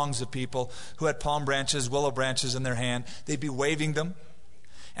by throngs of people who had palm branches, willow branches in their hand. They'd be waving them,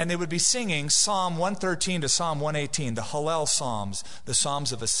 and they would be singing Psalm 113 to Psalm 118, the Hallel Psalms, the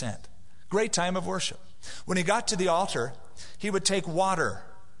Psalms of Ascent. Great time of worship. When he got to the altar, he would take water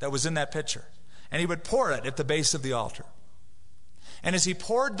that was in that pitcher, and he would pour it at the base of the altar. And as he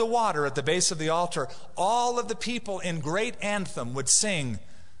poured the water at the base of the altar, all of the people in great anthem would sing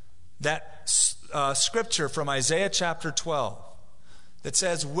that scripture from Isaiah chapter 12 that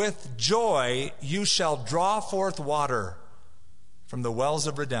says, "With joy you shall draw forth water from the wells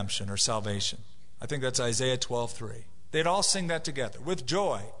of redemption," or salvation. I think that's Isaiah 12:3. They'd all sing that together. With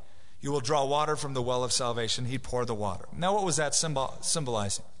joy you will draw water from the well of salvation. He'd pour the water. Now what was that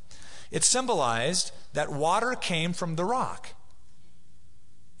symbolizing? It symbolized that water came from the rock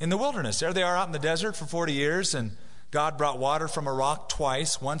in the wilderness. There they are out in the desert for 40 years, and God brought water from a rock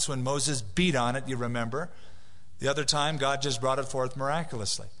twice. Once when Moses beat on it, you remember. The other time, God just brought it forth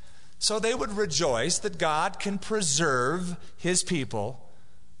miraculously. So they would rejoice that God can preserve his people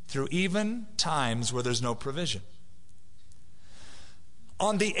through even times where there's no provision.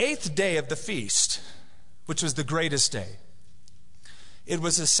 On the 8th day of the feast, which was the greatest day, it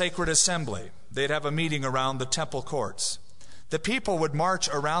was a sacred assembly. They'd have a meeting around the temple courts. The people would march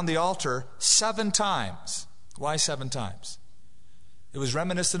around the altar 7 times. Why 7 times? It was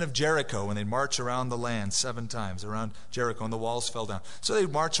reminiscent of Jericho when they'd march around the land 7 times, around Jericho, and the walls fell down. So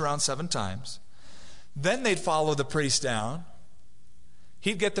they'd march around 7 times. Then they'd follow the priest down.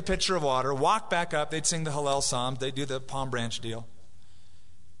 He'd get the pitcher of water, walk back up, they'd sing the Hallel Psalms, they'd do the palm branch deal.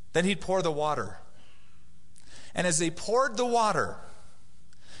 Then he'd pour the water. And as they poured the water,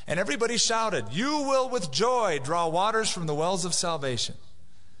 and everybody shouted, "You will with joy draw waters from the wells of salvation,"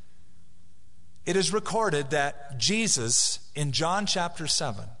 it is recorded that Jesus, in John chapter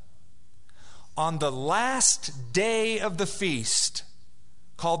 7, on the last day of the feast,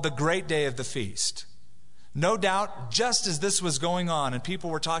 called the great day of the feast, no doubt just as this was going on and people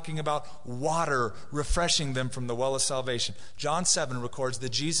were talking about water refreshing them from the well of salvation, John 7 records that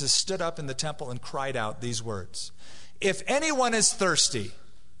Jesus stood up in the temple and cried out these words, "If anyone is thirsty,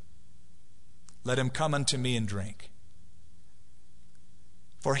 let him come unto me and drink.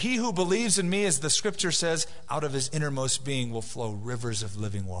 For he who believes in me, as the scripture says, out of his innermost being will flow rivers of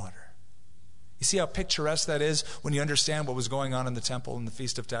living water." You see how picturesque that is when you understand what was going on in the temple in the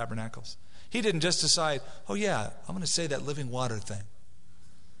Feast of Tabernacles? He didn't just decide, "Oh yeah, I'm going to say that living water thing."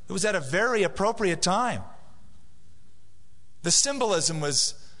 It was at a very appropriate time. The symbolism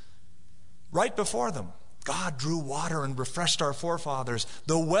was right before them. God drew water and refreshed our forefathers,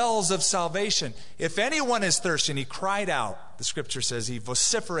 the wells of salvation. If anyone is thirsty, and he cried out, the scripture says he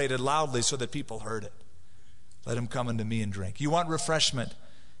vociferated loudly so that people heard it. Let him come unto me and drink. You want refreshment?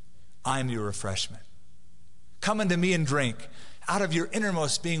 I'm your refreshment. Come unto me and drink. Out of your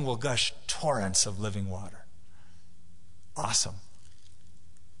innermost being will gush torrents of living water. Awesome.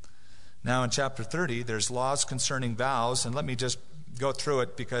 Now in chapter 30, there's laws concerning vows, and let me just go through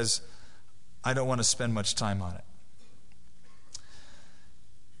it because I don't want to spend much time on it.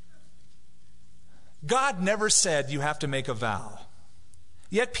 God never said you have to make a vow.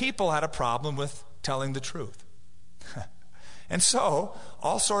 Yet people had a problem with telling the truth. And so,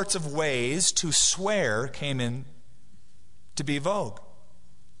 all sorts of ways to swear came in to be vogue.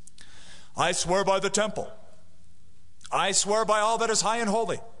 I swear by the temple. I swear by all that is high and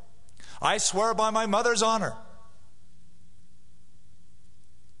holy. I swear by my mother's honor.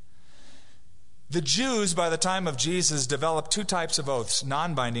 The Jews, by the time of Jesus, developed two types of oaths,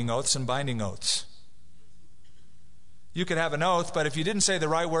 non-binding oaths and binding oaths. You could have an oath, but if you didn't say the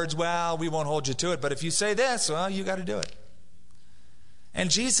right words, well, we won't hold you to it. But if you say this, well, you got to do it. And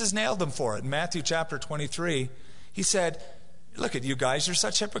Jesus nailed them for it. In Matthew chapter 23, he said, look at you guys, you're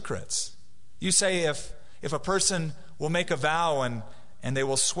such hypocrites. You say if a person will make a vow and they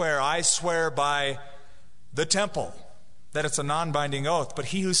will swear, I swear by the temple, that it's a non-binding oath. But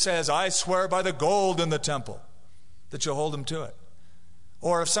he who says, I swear by the gold in the temple, that you'll hold him to it.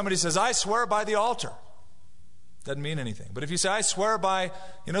 Or if somebody says, I swear by the altar, doesn't mean anything. But if you say, I swear by,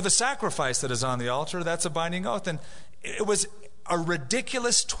 the sacrifice that is on the altar, that's a binding oath. And it was a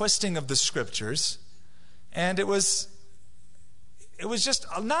ridiculous twisting of the scriptures, and it was just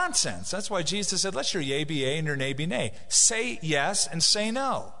a nonsense. That's why Jesus said, let your yea be yea and your nay be nay. Say yes and say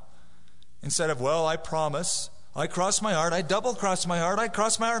no. Instead of, well, I promise, I cross my heart, I double cross my heart, I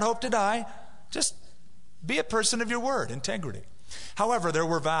cross my heart, hope to die. Just be a person of your word, integrity. However, there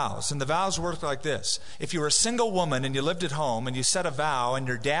were vows, and the vows worked like this. If you were a single woman and you lived at home and you said a vow and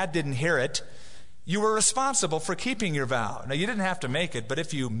your dad didn't hear it, you were responsible for keeping your vow. Now, you didn't have to make it, but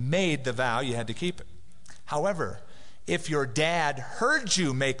if you made the vow, you had to keep it. However, if your dad heard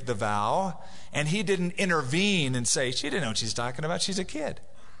you make the vow and he didn't intervene and say, she didn't know what she's talking about, she's a kid,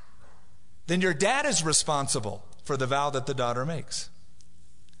 then your dad is responsible for the vow that the daughter makes.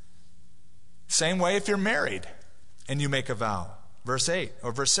 Same way if you're married and you make a vow. Verse 8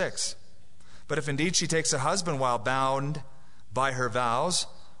 or verse 6. But if indeed she takes a husband while bound by her vows,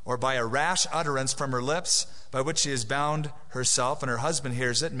 or by a rash utterance from her lips, by which she has bound herself, and her husband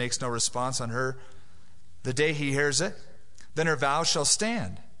hears it and makes no response on her the day he hears it, then her vow shall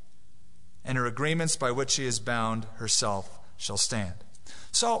stand, and her agreements by which she is bound herself shall stand.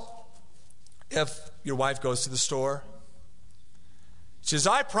 So, if your wife goes to the store, she says,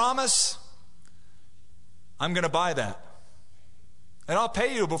 I promise I'm going to buy that. And I'll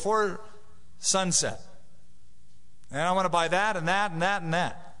pay you before sunset. And I want to buy that and that and that and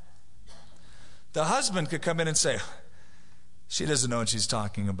that. The husband could come in and say, she doesn't know what she's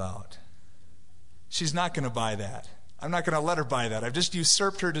talking about. She's not going to buy that. I'm not going to let her buy that. I've just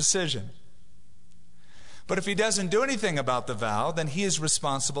usurped her decision. But if he doesn't do anything about the vow, then he is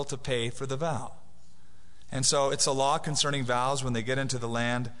responsible to pay for the vow. And so it's a law concerning vows when they get into the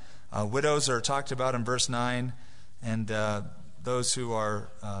land. Widows are talked about in verse 9, and those who are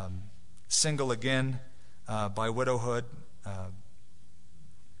single again by widowhood.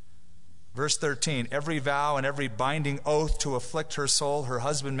 Verse 13, every vow and every binding oath to afflict her soul, her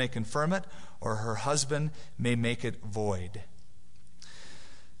husband may confirm it, or her husband may make it void.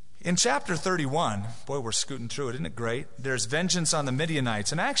 In chapter 31, boy, we're scooting through it, isn't it great? There's vengeance on the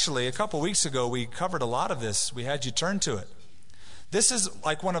Midianites. And actually, a couple weeks ago, we covered a lot of this. We had you turn to it. This is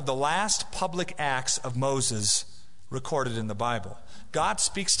like one of the last public acts of Moses recorded in the Bible. God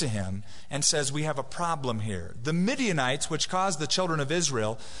speaks to him and says, we have a problem here. The Midianites, which caused the children of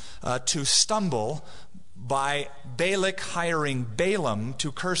Israel to stumble by Balak hiring Balaam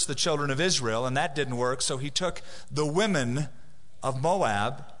to curse the children of Israel, and that didn't work, so he took the women of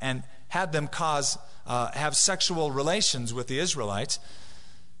Moab and had them have sexual relations with the Israelites.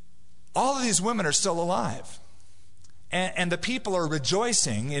 All of these women are still alive. And the people are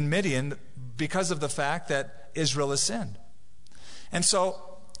rejoicing in Midian because of the fact that Israel has sinned. And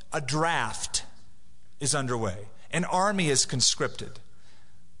so a draft is underway. An army is conscripted.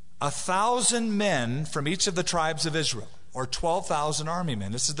 1,000 men from each of the tribes of Israel, or 12,000 army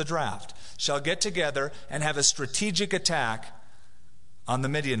men, this is the draft, shall get together and have a strategic attack on the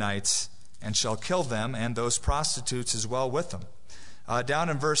Midianites and shall kill them and those prostitutes as well with them. Down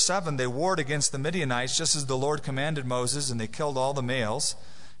in verse 7, they warred against the Midianites just as the Lord commanded Moses, and they killed all the males.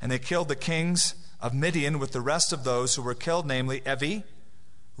 And they killed the kings of Midian with the rest of those who were killed, namely Evi,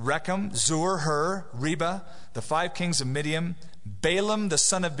 Rechem, Zur, Hur, Reba, the 5 kings of Midian, Balaam the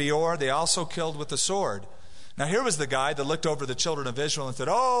son of Beor, they also killed with the sword. Now here was the guy that looked over the children of Israel and said,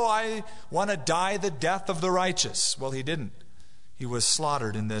 "Oh, I want to die the death of the righteous." Well, he didn't. He was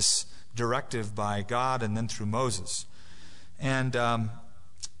slaughtered in this directive by God and then through Moses. And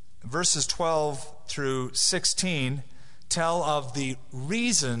verses 12 through 16 tell of the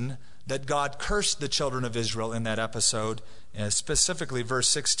reason that God cursed the children of Israel in that episode, specifically verse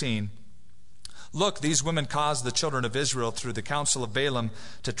 16. "Look, these women caused the children of Israel through the counsel of Balaam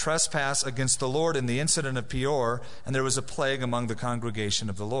to trespass against the Lord in the incident of Peor, and there was a plague among the congregation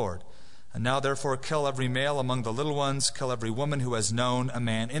of the Lord. And now therefore kill every male among the little ones, kill every woman who has known a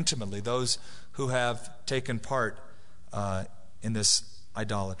man intimately," those who have taken part in this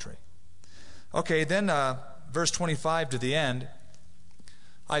idolatry. Okay, then verse 25 to the end,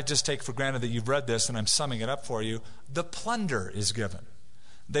 I just take for granted that you've read this and I'm summing it up for you. The plunder is given.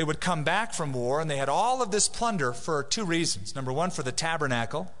 They would come back from war and they had all of this plunder for two reasons. Number one, for the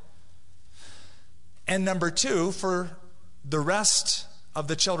tabernacle. And number two, for the rest of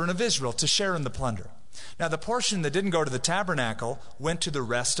the children of Israel to share in the plunder. Now the portion that didn't go to the tabernacle went to the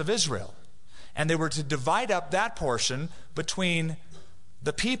rest of Israel. And they were to divide up that portion between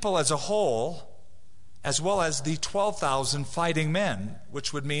the people as a whole, as well as the 12,000 fighting men,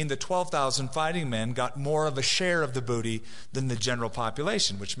 which would mean the 12,000 fighting men got more of a share of the booty than the general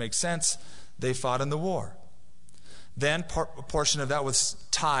population, which makes sense. They fought in the war. Then a portion of that was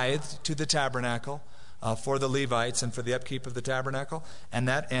tithed to the tabernacle for the Levites and for the upkeep of the tabernacle, and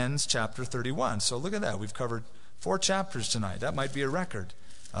that ends chapter 31. So look at that. We've covered 4 chapters tonight. That might be a record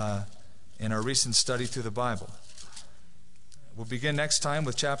in our recent study through the Bible. We'll begin next time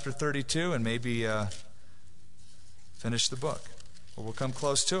with chapter 32 and maybe finish the book. Or we'll come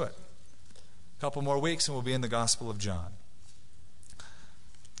close to it. A couple more weeks and we'll be in the Gospel of John.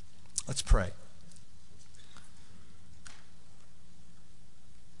 Let's pray.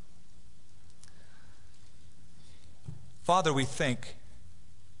 Father, we think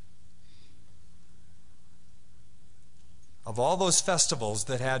of all those festivals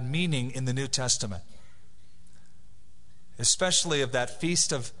that had meaning in the New Testament, especially of that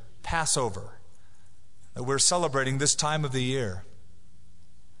feast of Passover that we're celebrating this time of the year.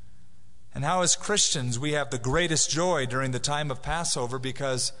 And how as Christians we have the greatest joy during the time of Passover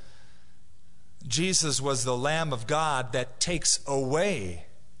because Jesus was the Lamb of God that takes away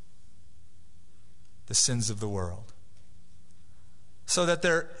the sins of the world. So that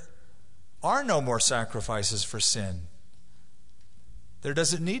there are no more sacrifices for sin. There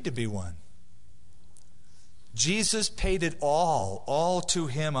doesn't need to be one. Jesus paid it all to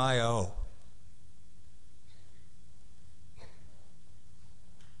him I owe.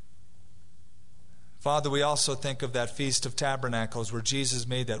 Father, we also think of that Feast of Tabernacles where Jesus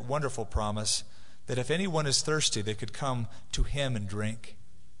made that wonderful promise that if anyone is thirsty, they could come to him and drink.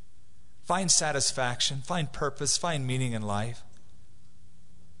 Find satisfaction, find purpose, find meaning in life.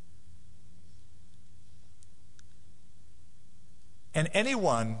 And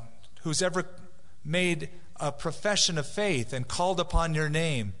anyone who's ever made a profession of faith and called upon your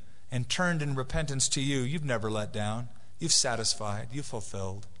name and turned in repentance to you, you've never let down. You've satisfied. You've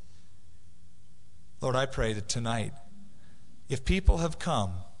fulfilled. Lord, I pray that tonight, if people have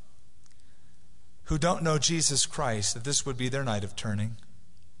come who don't know Jesus Christ, that this would be their night of turning.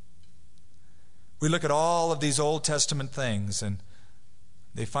 We look at all of these Old Testament things and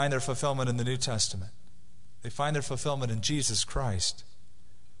they find their fulfillment in the New Testament. They find their fulfillment in Jesus Christ.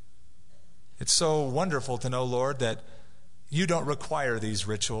 It's so wonderful to know, Lord, that you don't require these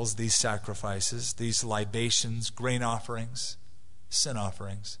rituals, these sacrifices, these libations, grain offerings, sin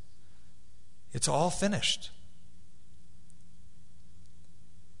offerings. It's all finished.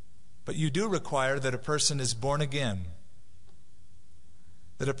 But you do require that a person is born again,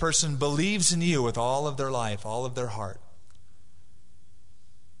 that a person believes in you with all of their life, all of their heart.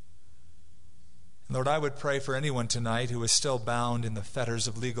 Lord, I would pray for anyone tonight who is still bound in the fetters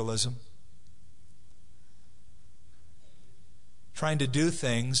of legalism, trying to do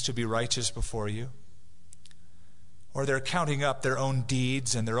things to be righteous before you, or they're counting up their own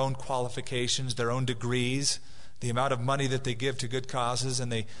deeds and their own qualifications, their own degrees, the amount of money that they give to good causes,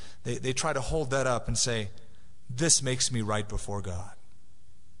 and they try to hold that up and say, this makes me right before God.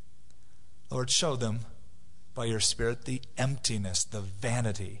 Lord, show them by your Spirit the emptiness, the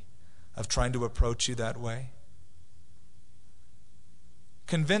vanity of trying to approach you that way.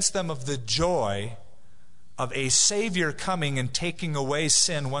 Convince them of the joy of a Savior coming and taking away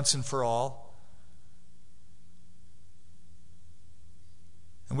sin once and for all.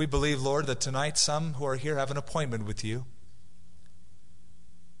 And we believe, Lord, that tonight some who are here have an appointment with you.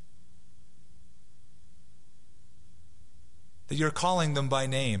 That you're calling them by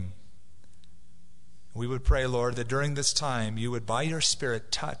name. We would pray, Lord, that during this time you would, by your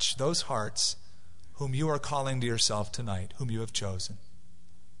Spirit, touch those hearts whom you are calling to yourself tonight, whom you have chosen,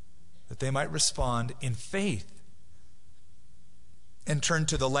 that they might respond in faith and turn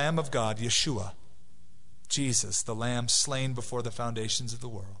to the Lamb of God, Yeshua, Jesus, the Lamb slain before the foundations of the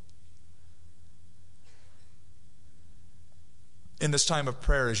world. In this time of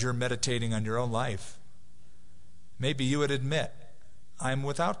prayer, as you're meditating on your own life, maybe you would admit, I'm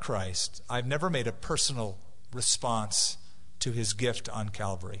without Christ. I've never made a personal response to his gift on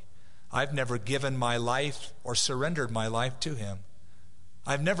Calvary. I've never given my life or surrendered my life to him.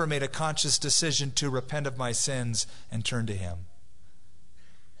 I've never made a conscious decision to repent of my sins and turn to him.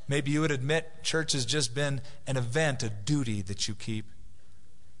 Maybe you would admit church has just been an event, a duty that you keep,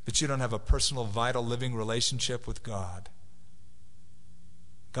 but you don't have a personal, vital, living relationship with God.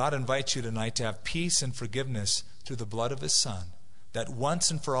 God invites you tonight to have peace and forgiveness through the blood of his Son, that once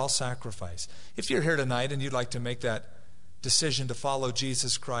and for all sacrifice. If you're here tonight and you'd like to make that decision to follow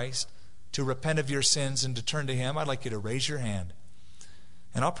Jesus Christ, to repent of your sins and to turn to him, I'd like you to raise your hand.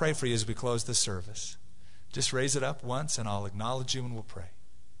 And I'll pray for you as we close the service. Just raise it up once and I'll acknowledge you and we'll pray.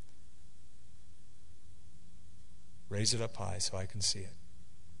 Raise it up high so I can see it.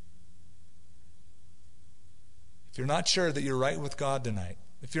 If you're not sure that you're right with God tonight,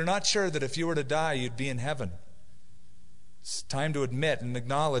 if you're not sure that if you were to die you'd be in heaven, it's time to admit and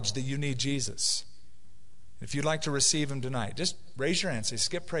acknowledge that you need Jesus. If you'd like to receive him tonight, just raise your hand. Say,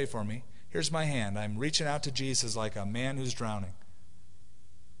 Skip, pray for me. Here's my hand. I'm reaching out to Jesus like a man who's drowning.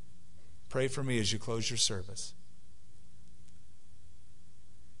 Pray for me as you close your service.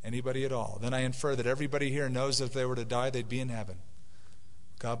 Anybody at all? Then I infer that everybody here knows that if they were to die, they'd be in heaven.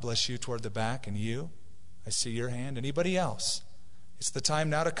 God bless you toward the back, and you. I see your hand. Anybody else? It's the time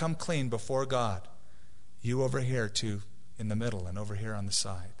now to come clean before God. You over here too, in the middle, and over here on the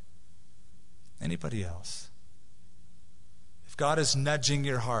side. Anybody else? If God is nudging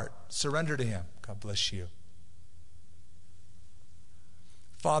your heart, surrender to him. God bless you.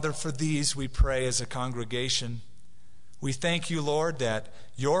 Father, for these we pray as a congregation. We thank you, Lord, that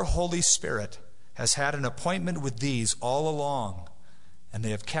your Holy Spirit has had an appointment with these all along, and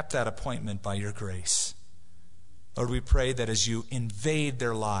they have kept that appointment by your grace. Lord, we pray that as you invade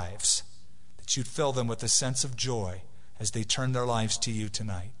their lives, that you'd fill them with a sense of joy as they turn their lives to you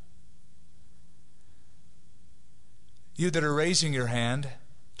tonight. You that are raising your hand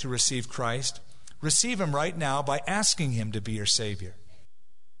to receive Christ, receive him right now by asking him to be your Savior.